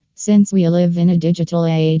Since we live in a digital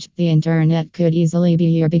age, the internet could easily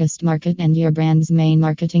be your biggest market and your brand's main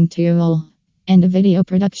marketing tool. And a video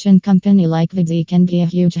production company like Vidzy can be a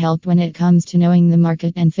huge help when it comes to knowing the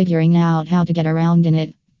market and figuring out how to get around in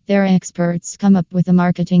it. Their experts come up with a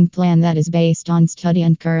marketing plan that is based on study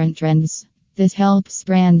and current trends. This helps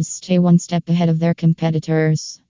brands stay one step ahead of their competitors.